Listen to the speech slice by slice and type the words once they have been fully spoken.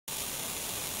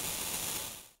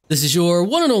This is your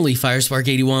one and only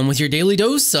Firespark81 with your daily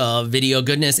dose of video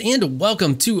goodness, and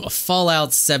welcome to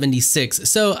Fallout 76.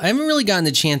 So I haven't really gotten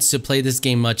the chance to play this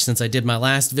game much since I did my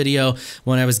last video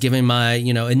when I was giving my,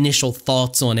 initial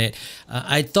thoughts on it.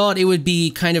 I thought it would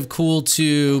be kind of cool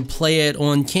to play it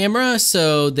on camera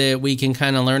so that we can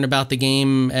kind of learn about the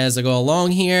game as I go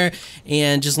along here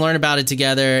and just learn about it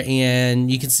together,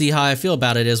 and you can see how I feel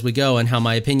about it as we go and how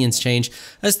my opinions change.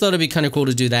 I just thought it'd be kind of cool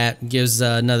to do that. It gives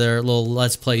another little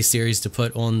Let's Play series to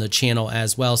put on the channel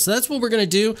as well. So that's what we're gonna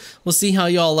do. We'll see how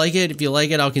y'all like it. If you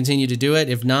like it, I'll continue to do it.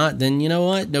 If not, then you know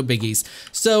what? No biggies.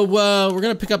 So we're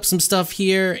gonna pick up some stuff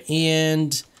here,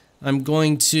 and I'm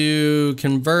going to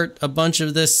convert a bunch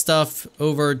of this stuff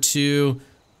over to...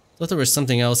 I thought there was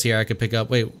something else here I could pick up.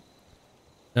 Wait.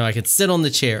 No, I could sit on the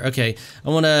chair. Okay, I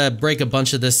want to break a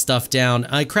bunch of this stuff down.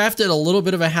 I crafted a little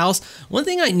bit of a house. One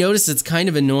thing I noticed that's kind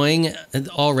of annoying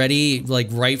already, like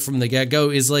right from the get-go,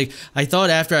 is like, I thought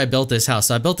after I built this house,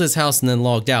 so I built this house and then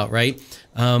logged out, right?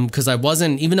 Because I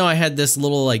wasn't, even though I had this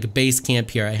little like base camp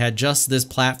here, I had just this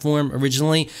platform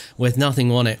originally with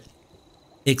nothing on it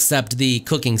except the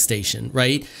cooking station,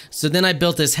 right? So then I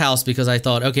built this house because I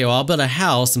thought, okay, well, I'll build a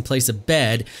house and place a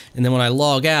bed, and then when I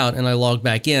log out and I log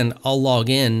back in, I'll log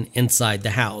in inside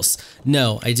the house.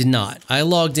 No, I did not. I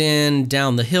logged in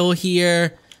down the hill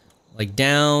here, like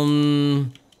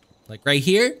down, like right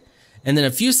here, and then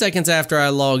a few seconds after I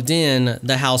logged in,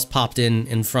 the house popped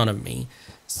in front of me.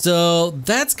 So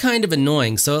that's kind of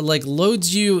annoying. So it like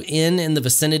loads you in the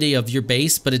vicinity of your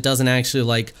base, but it doesn't actually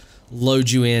like load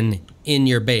you in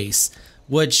your base,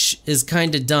 which is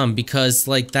kind of dumb because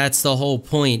like that's the whole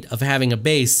point of having a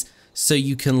base, so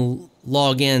you can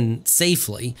log in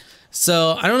safely.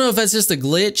 So I don't know if that's just a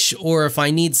glitch or if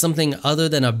I need something other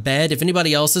than a bed. If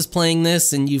anybody else is playing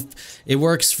this and it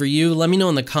works for you, let me know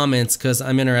in the comments because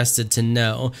I'm interested to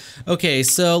know. Okay,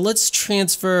 so let's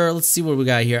transfer. Let's see what we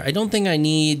got here. I don't think I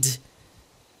need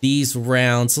these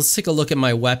rounds. Let's take a look at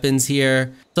my weapons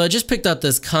here. So I just picked up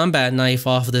this combat knife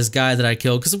off of this guy that I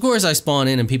killed because of course I spawn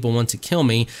in and people want to kill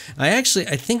me. I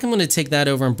think I'm going to take that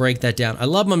over and break that down. I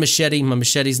love my machete. My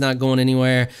machete's not going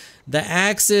anywhere. The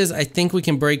axes, I think we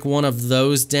can break one of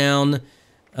those down.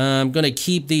 I'm going to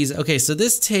keep these. Okay, so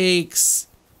this takes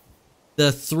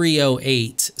the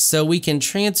 308. So we can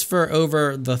transfer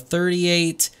over the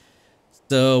 38.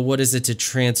 So what is it to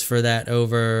transfer that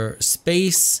over?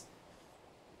 Space.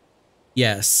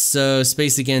 Yes, so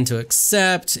space again to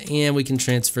accept, and we can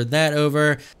transfer that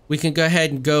over. We can go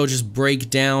ahead and just break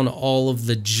down all of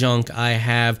the junk I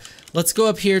have. Let's go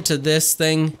up here to this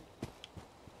thing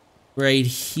right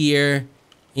here,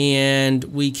 and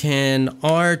we can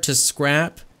R to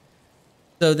scrap.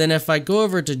 So then if I go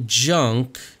over to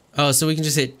junk, oh, so we can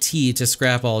just hit T to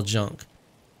scrap all junk.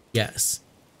 Yes.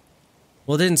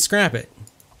 Well, it didn't scrap it.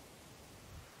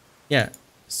 Yeah,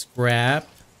 scrap.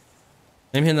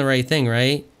 I'm hitting the right thing,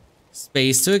 right?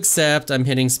 Space to accept. I'm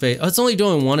hitting space. Oh, it's only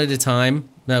doing one at a time.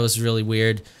 That was really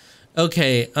weird.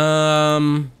 Okay, that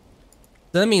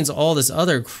means all this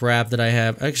other crap that I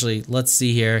have. Actually, let's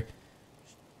see here.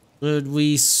 Should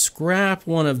we scrap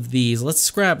one of these? Let's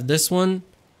scrap this one.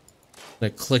 I'm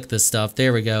gonna click this stuff.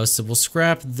 There we go. So we'll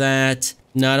scrap that.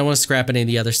 No, I don't want to scrap any of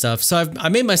the other stuff. So I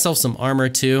made myself some armor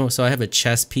too. So I have a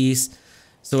chest piece.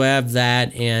 So I have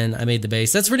that, and I made the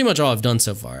base. That's pretty much all I've done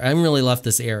so far. I haven't really left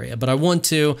this area, but I want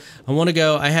to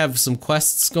go. I have some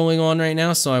quests going on right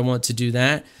now, so I want to do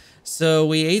that. So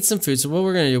we ate some food. So what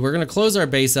we're gonna do, we're gonna close our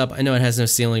base up. I know it has no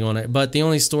ceiling on it, but the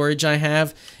only storage I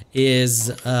have is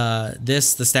the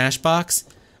stash box,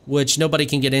 which nobody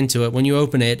can get into it. When you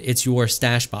open it, it's your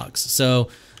stash box. So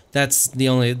that's the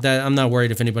only, that I'm not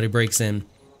worried if anybody breaks in.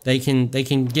 They can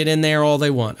get in there all they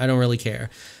want. I don't really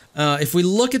care. If we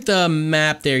look at the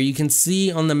map there, you can see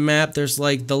on the map there's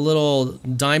like the little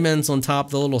diamonds on top,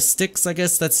 the little sticks, I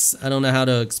guess that's, I don't know how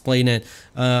to explain it.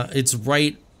 It's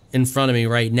right in front of me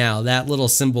right now, that little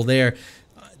symbol there.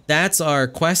 That's our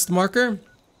quest marker.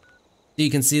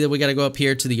 You can see that we got to go up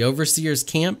here to the Overseer's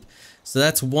camp. So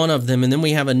that's one of them, and then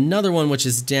we have another one which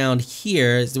is down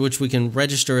here, which we can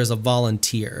register as a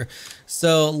volunteer.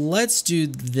 So let's do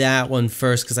that one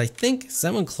first, because I think, is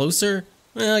that one closer?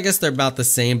 Well, I guess they're about the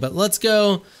same, but let's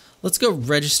go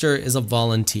register as a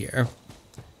volunteer.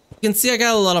 You can see I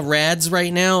got a lot of rads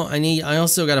right now. I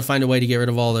also got to find a way to get rid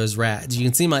of all those rads. You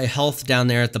can see my health down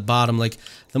there at the bottom. Like,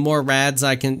 the more rads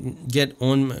I can get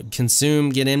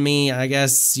in me, I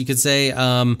guess you could say,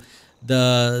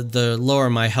 the lower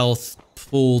my health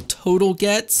pool total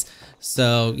gets.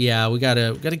 So yeah, we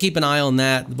gotta keep an eye on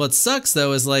that. What sucks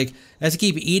though is like I have to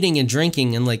keep eating and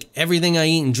drinking, and like everything I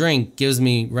eat and drink gives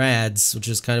me rads, which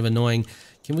is kind of annoying.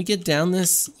 Can we get down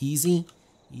this easy?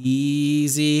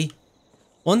 Easy.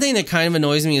 One thing that kind of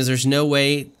annoys me is there's no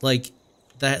way, like,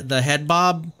 the head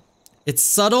bob, it's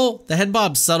subtle. The head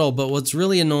bob's subtle, but what's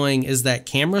really annoying is that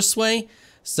camera sway.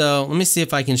 So let me see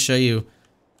if I can show you.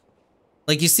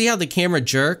 Like, you see how the camera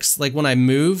jerks? Like, when I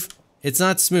move, it's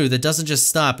not smooth. It doesn't just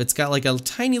stop. It's got like a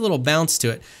tiny little bounce to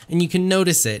it, and you can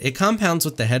notice it. It compounds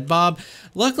with the head bob.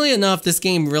 Luckily enough, this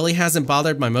game really hasn't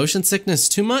bothered my motion sickness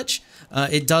too much.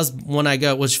 It does when I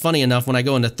go, which funny enough, when I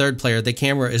go into third player, the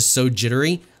camera is so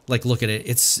jittery. Like, look at it.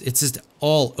 It's just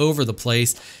all over the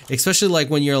place, especially like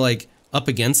when you're like up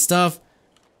against stuff.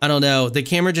 I don't know. The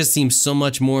camera just seems so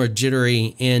much more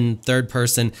jittery in third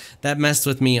person. That messed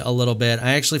with me a little bit.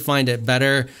 I actually find it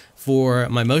better for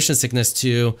my motion sickness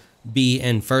to be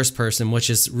in first person,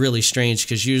 which is really strange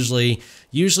because usually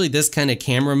this kind of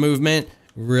camera movement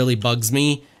really bugs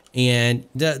me. And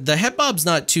the head bob's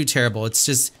not too terrible. It's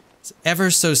just ever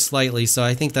so slightly, so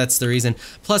I think that's the reason.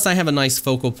 Plus, I have a nice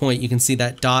focal point. You can see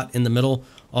that dot in the middle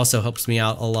also helps me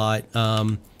out a lot.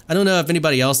 I don't know if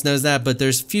anybody else knows that, but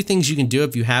there's a few things you can do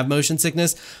if you have motion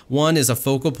sickness. One is a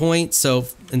focal point, so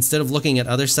instead of looking at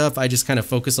other stuff, I just kind of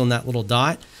focus on that little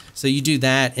dot. So you do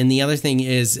that, and the other thing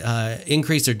is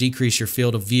increase or decrease your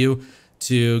field of view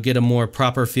to get a more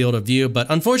proper field of view. But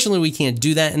unfortunately, we can't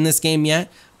do that in this game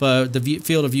yet, but the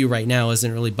field of view right now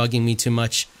isn't really bugging me too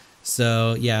much.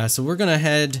 So yeah, so we're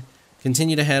gonna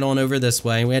continue to head on over this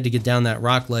way. We had to get down that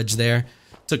rock ledge there.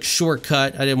 Took a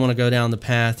shortcut. I didn't want to go down the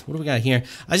path. What do we got here?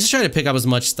 I just try to pick up as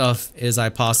much stuff as I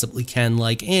possibly can,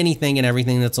 like anything and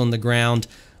everything that's on the ground.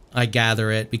 I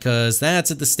gather it because that's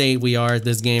at the state we are at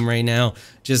this game right now.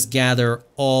 Just gather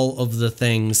all of the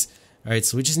things. All right,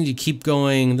 so we just need to keep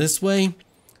going this way.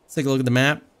 Let's take a look at the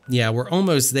map. Yeah, we're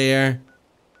almost there.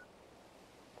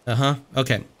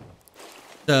 Okay.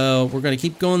 So we're gonna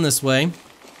keep going this way.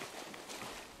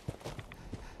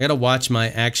 I gotta watch my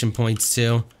action points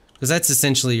too, because that's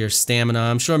essentially your stamina.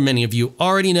 I'm sure many of you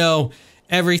already know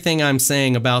everything I'm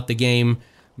saying about the game.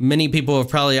 Many people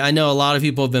have I know a lot of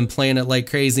people have been playing it like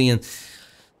crazy, and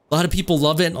a lot of people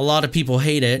love it and a lot of people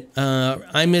hate it.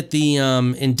 I'm at the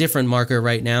indifferent marker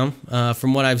right now.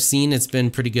 From what I've seen, it's been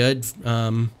pretty good.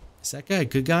 Is that guy a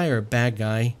good guy or a bad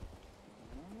guy?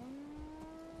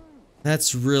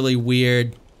 That's really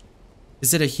weird.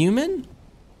 Is it a human?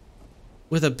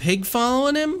 With a pig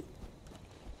following him?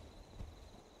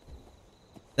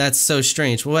 That's so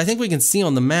strange. Well, I think we can see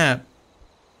on the map.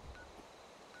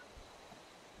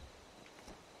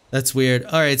 That's weird.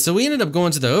 Alright, so we ended up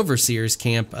going to the Overseer's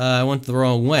camp. I went the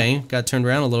wrong way. Got turned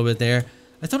around a little bit there.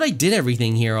 I thought I did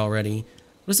everything here already.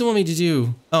 What does it want me to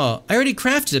do? Oh, I already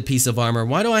crafted a piece of armor.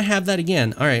 Why do I have that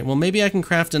again? Alright, well maybe I can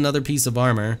craft another piece of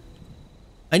armor.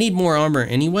 I need more armor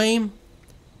anyway.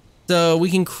 So we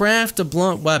can craft a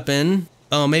blunt weapon.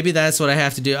 Oh, maybe that's what I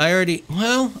have to do.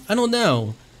 Well, I don't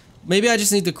know. Maybe I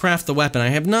just need to craft the weapon. I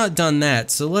have not done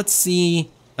that. So let's see.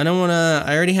 I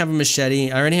already have a machete.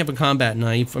 I already have a combat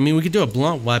knife. I mean, we could do a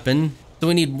blunt weapon. So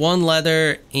we need one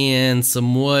leather and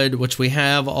some wood, which we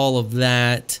have all of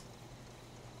that.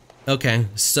 Okay,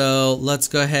 so let's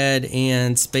go ahead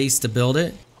and space to build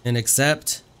it and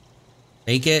accept.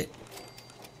 Make it.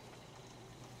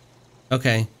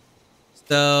 Okay.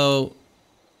 So,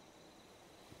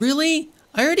 really?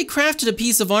 I already crafted a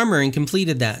piece of armor and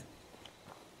completed that.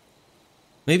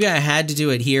 Maybe I had to do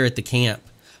it here at the camp.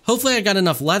 Hopefully I got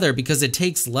enough leather because it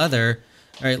takes leather.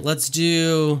 All right, let's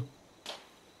do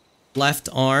left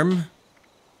arm.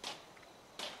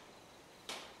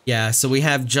 Yeah, so we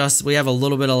have a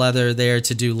little bit of leather there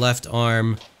to do left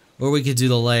arm, or we could do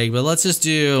the leg, but let's just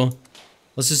do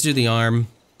the arm.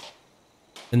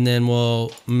 And then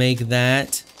we'll make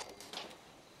that.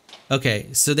 Okay,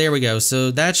 so there we go.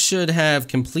 So that should have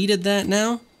completed that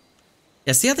now.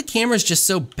 Yeah, see how the camera's just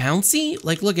so bouncy?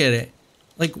 Like, look at it.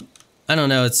 Like, I don't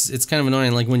know, it's kind of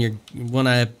annoying. Like when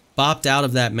I bopped out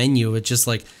of that menu, it just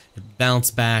like, it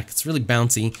bounced back. It's really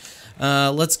bouncy.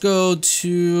 Let's go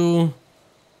to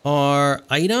our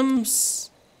items.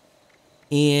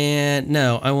 And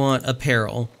no, I want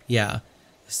apparel. Yeah.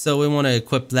 So we want to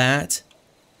equip that.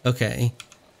 Okay.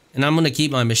 And I'm going to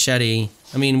keep my machete.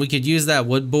 I mean, we could use that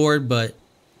wood board, but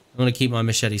I'm going to keep my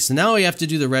machete. So now we have to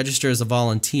do the register as a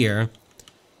volunteer.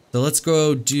 So let's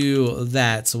go do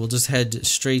that. So we'll just head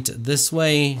straight this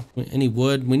way. Any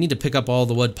wood? We need to pick up all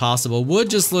the wood possible. Wood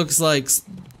just looks like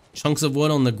chunks of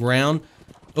wood on the ground.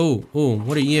 Oh,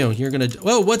 what are you? You're going to...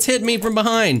 Whoa, what's hit me from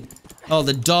behind? Oh,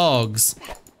 the dogs.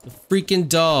 The freaking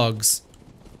dogs.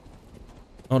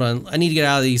 Hold on. I need to get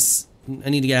out of these. I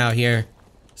need to get out here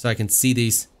so I can see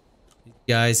these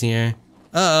guys here.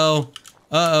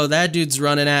 Uh-oh, that dude's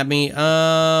running at me.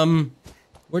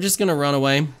 We're just gonna run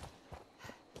away.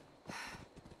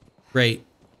 Great.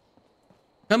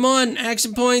 Come on,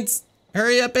 action points.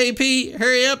 Hurry up, AP.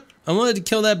 Hurry up. I wanted to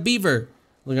kill that beaver.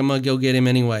 Look, I'm gonna go get him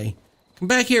anyway. Come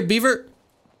back here, beaver.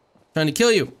 Trying to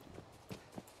kill you.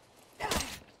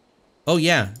 Oh,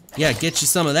 yeah. Yeah, get you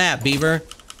some of that, beaver.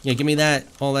 Yeah, give me that.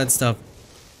 All that stuff.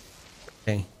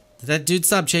 Okay. Did that dude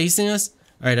stop chasing us?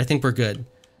 All right, I think we're good.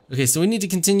 Okay, so we need to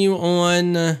continue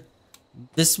on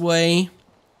this way.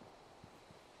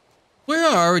 Where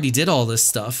I already did all this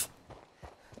stuff.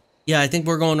 Yeah, I think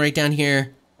we're going right down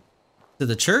here to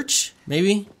the church,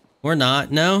 maybe? Or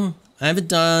not. No, I haven't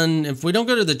done... If we don't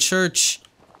go to the church,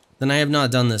 then I have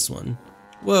not done this one.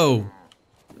 Whoa.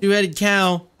 Two-headed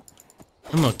cow.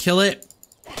 I'm gonna kill it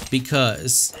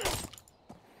because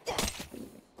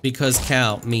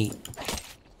cow meat.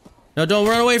 No, don't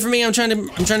run away from me. I'm trying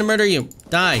to murder you.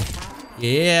 Die.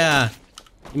 Yeah.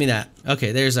 Give me that.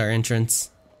 Okay, there's our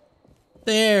entrance.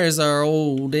 There's our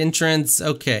old entrance.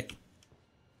 Okay.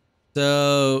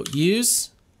 So,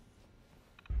 use.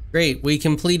 Great, we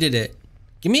completed it.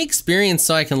 Give me experience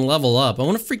so I can level up. I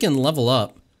want to freaking level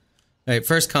up. All right,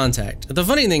 first contact. The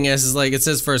funny thing is like it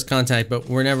says first contact, but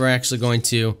we're never actually going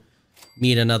to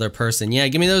meet another person. Yeah,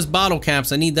 give me those bottle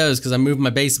caps. I need those because I moved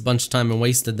my base a bunch of time and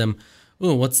wasted them.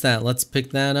 Ooh, what's that? Let's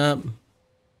pick that up.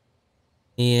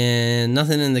 And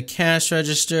nothing in the cash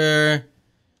register.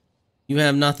 You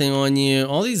have nothing on you.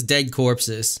 All these dead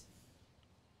corpses.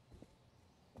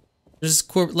 There's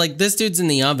like this dude's in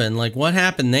the oven. Like what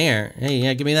happened there? Hey,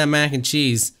 yeah, give me that mac and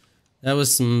cheese. That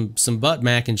was some butt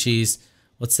mac and cheese.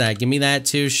 What's that? Give me that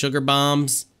too. Sugar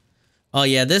bombs. Oh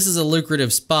yeah, this is a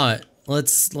lucrative spot.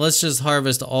 Let's just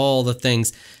harvest all the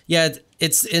things. Yeah,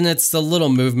 it's the little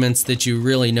movements that you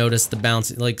really notice the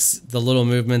bounce, like the little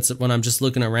movements when I'm just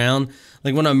looking around.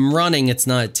 Like when I'm running, it's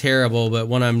not terrible, but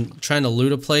when I'm trying to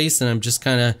loot a place and I'm just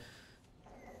kind of,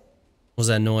 what was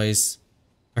that noise?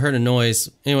 I heard a noise.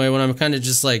 Anyway, when I'm kind of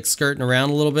just like skirting around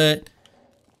a little bit,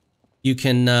 you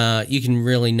can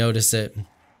really notice it.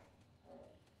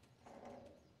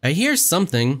 I hear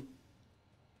something.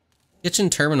 Kitchen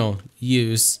terminal.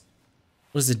 Use.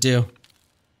 What does it do?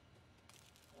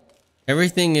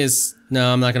 Everything is...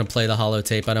 No, I'm not going to play the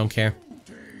holotape. I don't care.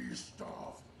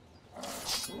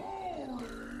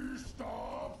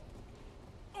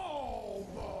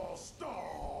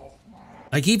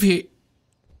 I keep hearing...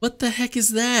 What the heck is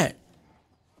that?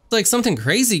 It's like something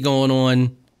crazy going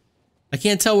on. I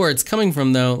can't tell where it's coming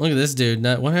from, though. Look at this dude.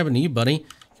 What happened to you, buddy? Can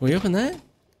we open that?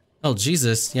 Oh,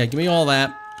 Jesus. Yeah, give me all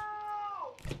that.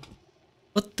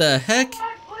 What the heck?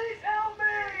 Please help me!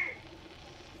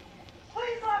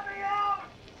 Please let me out!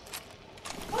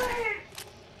 Please!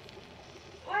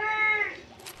 Please!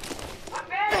 I'm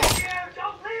begging you!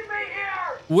 Don't leave me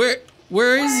here!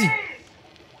 Where is he?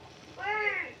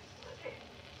 Please!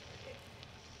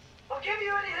 I'll give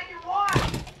you anything you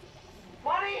want!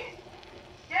 Money?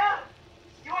 Yeah?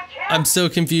 You want cash? I'm so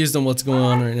confused on what's going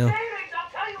on right now. Savings! I'll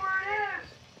tell you where it is!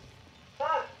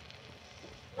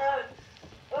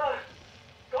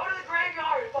 Go to the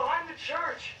graveyard behind the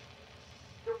church.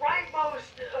 The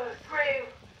rightmost grave.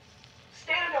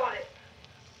 Stand on it.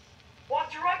 Walk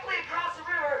directly across the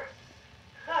river.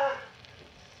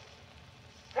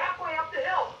 Halfway up the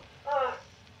hill.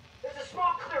 There's a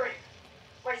small clearing.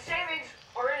 My savings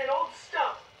are in an old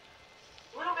stump.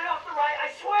 A little bit off the right, I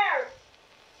swear.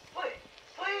 Please.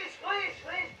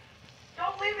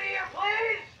 Don't leave me here,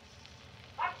 please.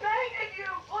 I'm begging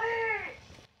you, please.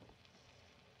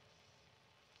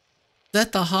 Is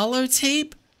that the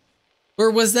holotape?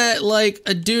 Or was that like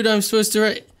a dude I'm supposed to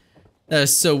write? That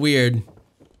was so weird.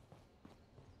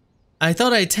 I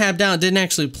thought I tabbed out, didn't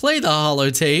actually play the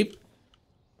holotape.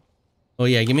 Oh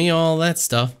yeah, give me all that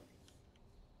stuff.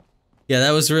 Yeah,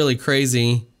 that was really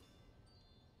crazy.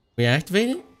 We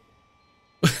activate it?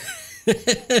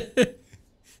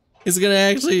 It's gonna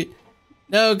actually...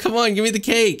 No, come on, give me the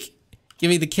cake. Give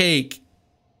me the cake.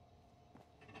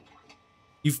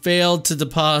 You failed to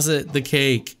deposit the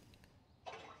cake.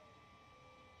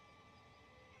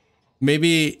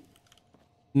 Maybe...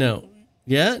 No.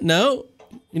 Yeah? No?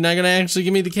 You're not gonna actually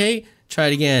give me the cake? Try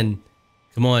it again.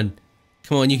 Come on.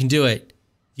 Come on, you can do it.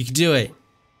 You can do it.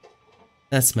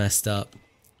 That's messed up.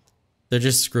 They're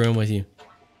just screwing with you.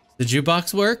 Did the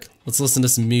jukebox work? Let's listen to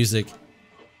some music.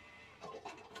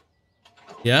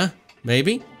 Yeah?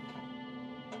 Maybe?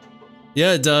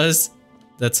 Yeah, it does.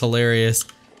 That's hilarious.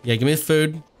 Yeah, give me the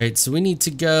food. Alright, so we need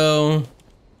to go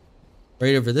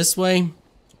right over this way.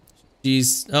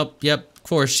 She's... Oh, yep, of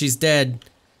course, she's dead.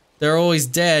 They're always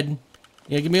dead.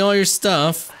 Yeah, give me all your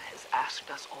stuff. Has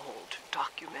asked us all to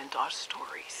document our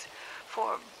stories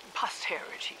for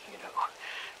posterity, you know.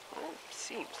 Well,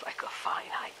 seems like a fine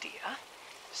idea.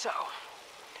 So,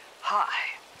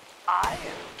 Hi, I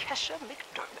am Kesha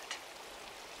McDermott.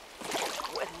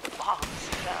 When the bombs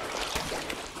fell,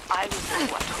 I was in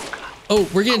Watoka. Oh,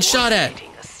 we're getting shot at.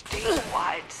 Coordinating a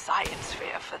statewide science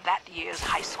fair for that year's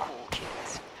high school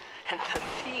kids. And the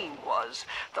theme was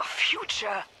the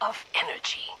future of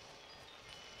energy.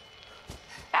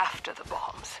 After the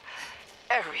bombs,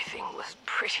 everything was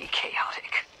pretty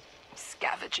chaotic.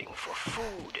 Scavenging for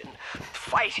food and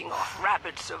fighting off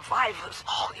rabid survivors.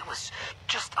 Oh, it was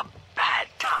just a bad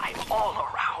time all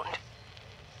around.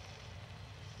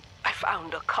 I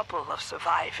found a couple of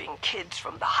surviving kids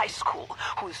from the high school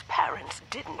whose parents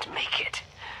didn't make it.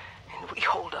 And we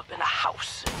holed up in a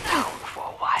house in town for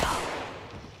a while.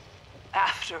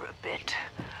 After a bit,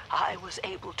 I was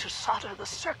able to solder the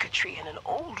circuitry in an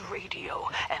old radio,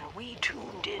 and we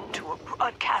tuned into a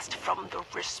broadcast from the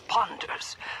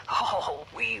responders. Oh,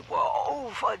 we were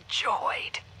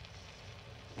overjoyed.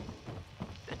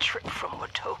 The trip from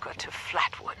Watoka to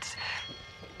Flatwoods,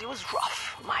 it was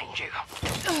rough, mind you.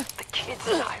 The kids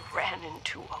and I ran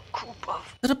into a group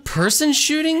of... Is that a person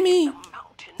shooting me?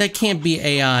 That can't be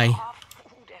AI.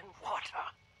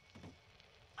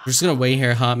 We're just gonna wait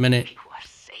here a hot minute.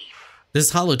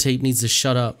 This holotape needs to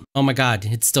shut up. Oh my god,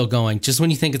 it's still going. Just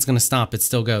when you think it's gonna stop, it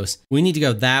still goes. We need to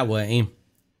go that way.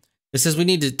 It says we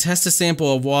need to test a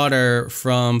sample of water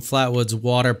from Flatwood's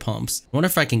water pumps. I wonder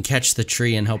if I can catch the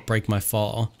tree and help break my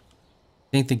fall.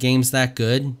 Think the game's that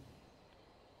good?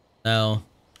 No.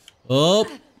 Oh!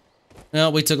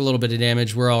 Well, we took a little bit of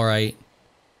damage. We're alright.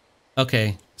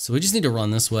 Okay, so we just need to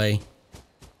run this way.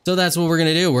 So that's what we're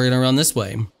gonna do. We're gonna run this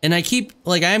way. And I keep,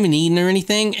 like, I haven't eaten or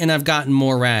anything, and I've gotten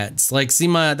more rads. Like, see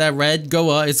that red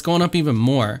go up? It's going up even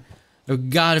more.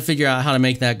 I've got to figure out how to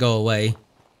make that go away.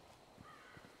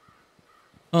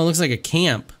 Oh, it looks like a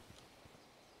camp.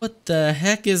 What the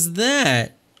heck is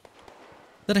that?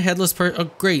 Is that a headless person?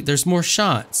 Oh, great. There's more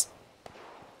shots.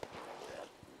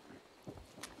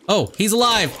 Oh, he's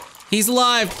alive. He's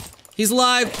alive. He's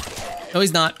alive. No,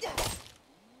 he's not.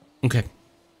 Okay.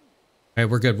 All right,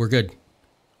 we're good. We're good.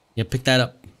 Yeah, pick that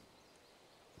up.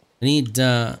 I need, is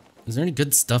there any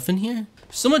good stuff in here?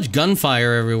 So much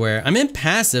gunfire everywhere. I'm in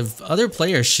passive. Other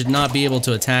players should not be able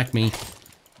to attack me.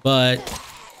 But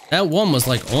that one was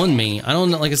like on me. I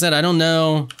don't know, like I said, I don't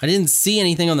know. I didn't see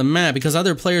anything on the map because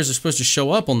other players are supposed to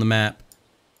show up on the map.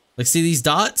 Like, see these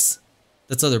dots?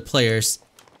 That's other players.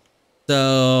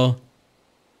 So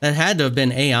that had to have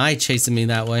been AI chasing me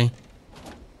that way.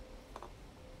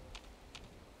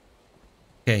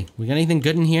 Okay, we got anything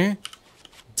good in here?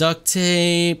 Duct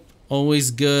tape,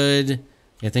 always good.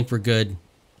 Yeah, I think we're good.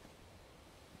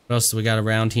 What else do we got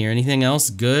around here? Anything else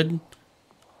good?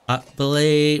 Hot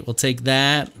plate, we'll take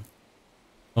that.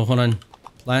 Oh, hold on.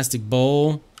 Plastic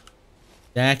bowl.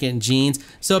 Jacket and jeans.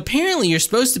 So apparently you're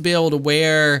supposed to be able to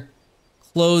wear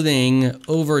clothing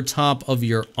over top of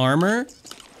your armor.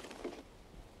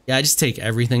 Yeah, I just take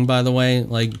everything, by the way.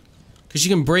 Like, because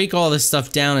you can break all this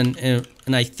stuff down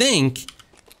and I think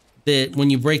that when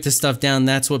you break this stuff down,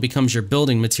 that's what becomes your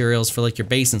building materials for like your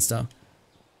base and stuff.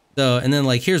 So, and then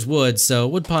like, here's wood. So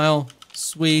wood pile,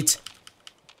 sweet.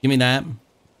 Give me that.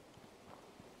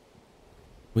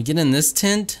 We get in this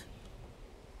tent?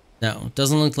 No,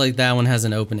 doesn't look like that one has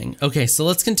an opening. Okay, so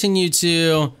let's continue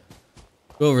to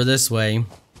go over this way.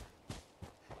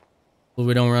 So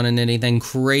we don't run into anything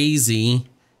crazy.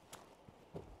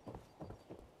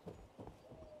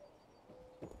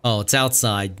 Oh, it's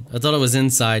outside. I thought it was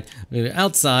inside.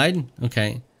 Outside.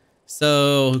 Okay.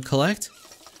 So, collect.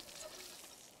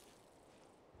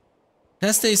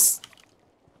 Test ace.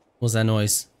 What was that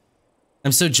noise?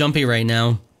 I'm so jumpy right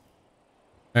now.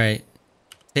 Alright.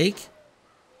 Take.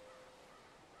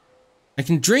 I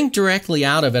can drink directly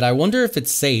out of it. I wonder if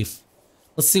it's safe.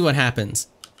 Let's see what happens.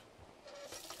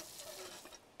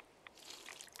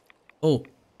 Oh.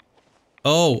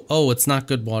 Oh, it's not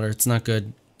good water. It's not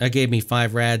good. That gave me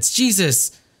 5 rads.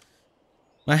 Jesus!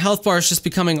 My health bar is just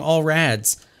becoming all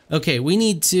rads. Okay, we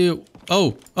need to...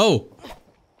 Oh!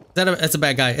 That's a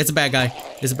bad guy. It's a bad guy.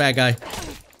 It's a bad guy.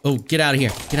 Oh, get out of here.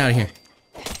 Get out of here.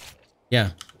 Yeah.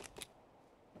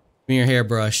 Give me your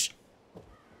hairbrush.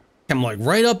 I'm like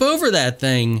right up over that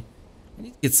thing. I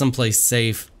need to get someplace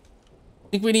safe. I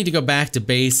think we need to go back to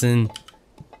base and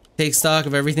take stock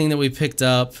of everything that we picked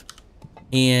up.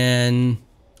 And...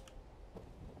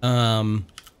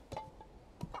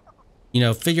 you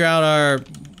know, figure out our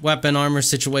weapon armor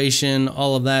situation,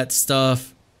 all of that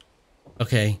stuff.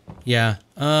 Okay, yeah.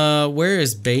 Where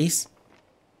is base?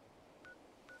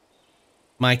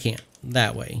 My camp.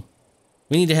 That way.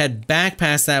 We need to head back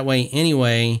past that way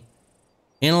anyway.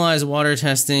 Analyze water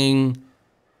testing.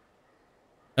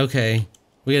 Okay.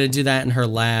 We gotta do that in her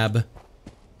lab.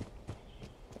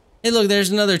 Hey, look, there's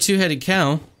another two-headed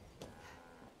cow.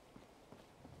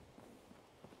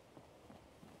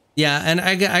 Yeah, and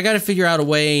I got to figure out a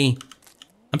way.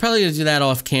 I'm probably going to do that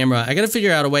off camera. I got to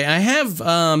figure out a way. I have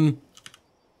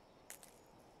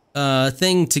a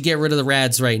thing to get rid of the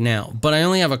rads right now, but I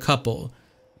only have a couple.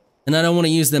 And I don't want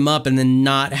to use them up and then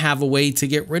not have a way to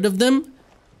get rid of them.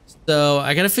 So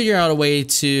I got to figure out a way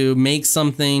to make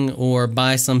something or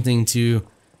buy something to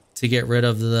get rid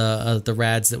of the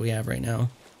rads that we have right now.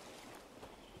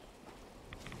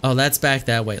 Oh, that's back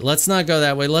that way. Let's not go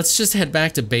that way. Let's just head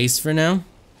back to base for now.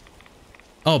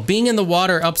 Oh, being in the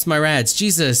water ups my rads.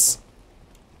 Jesus.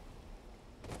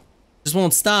 Just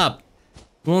won't stop.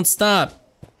 Won't stop.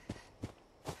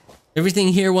 Everything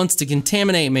here wants to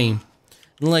contaminate me.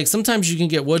 And like, sometimes you can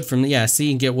get wood from, yeah, see,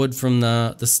 you can get wood from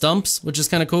the stumps, which is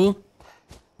kind of cool.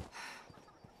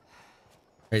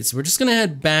 Alright, so we're just gonna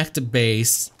head back to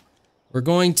base. We're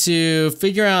going to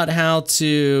figure out how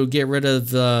to get rid of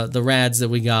the rads that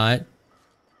we got.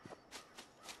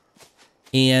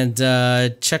 And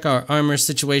check our armor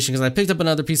situation, because I picked up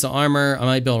another piece of armor. I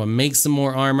might be able to make some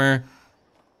more armor.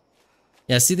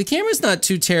 Yeah, see, the camera's not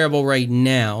too terrible right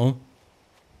now.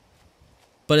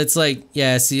 But it's like,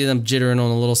 yeah, see, I'm jittering on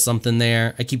a little something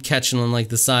there. I keep catching on like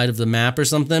the side of the map or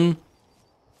something.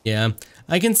 Yeah,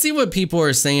 I can see what people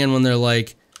are saying when they're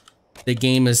like, the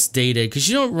game is dated, because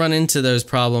you don't run into those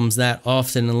problems that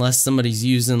often unless somebody's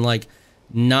using like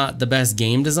not the best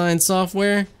game design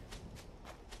software.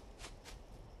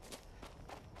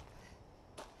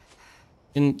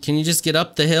 Can you just get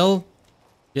up the hill?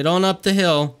 Get on up the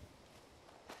hill.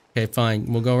 Okay, fine.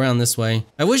 We'll go around this way.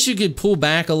 I wish you could pull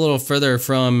back a little further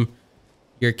from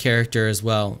your character as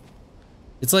well.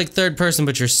 It's like third person,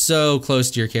 but you're so close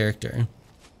to your character.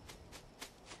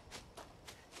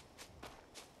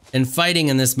 And fighting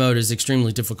in this mode is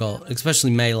extremely difficult,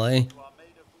 especially melee.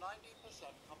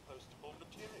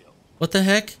 What the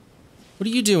heck? What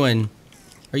are you doing?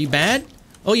 Are you bad?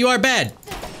 Oh, you are bad!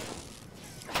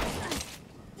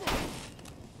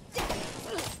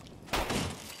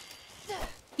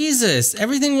 Jesus,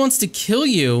 everything wants to kill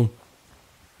you.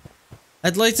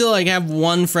 I'd like to like have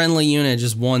one friendly unit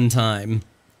just one time.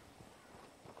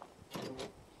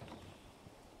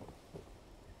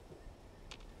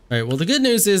 Alright, well the good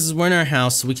news is we're in our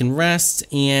house, so we can rest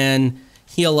and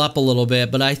heal up a little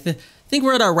bit, but I think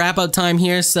we're at our wrap-up time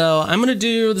here, so I'm gonna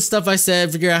do the stuff I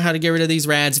said, figure out how to get rid of these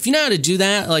rads. If you know how to do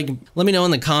that, like, let me know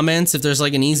in the comments if there's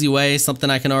like an easy way, something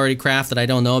I can already craft that I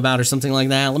don't know about or something like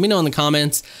that. Let me know in the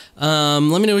comments. Let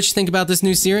me know what you think about this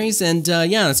new series, and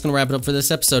yeah, that's gonna wrap it up for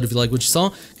this episode. If you like what you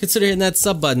saw, consider hitting that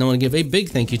sub button. I want to give a big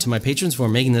thank you to my patrons for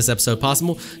making this episode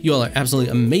possible. You all are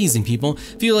absolutely amazing people.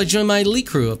 If you'd like to join my elite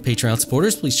crew of Patreon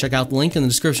supporters, please check out the link in the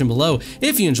description below.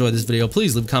 If you enjoyed this video,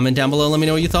 please leave a comment down below. Let me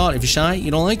know what you thought. If you're shy,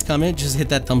 you don't like to comment, just hit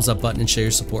that thumbs up button and share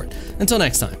your support. Until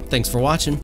next time, thanks for watching.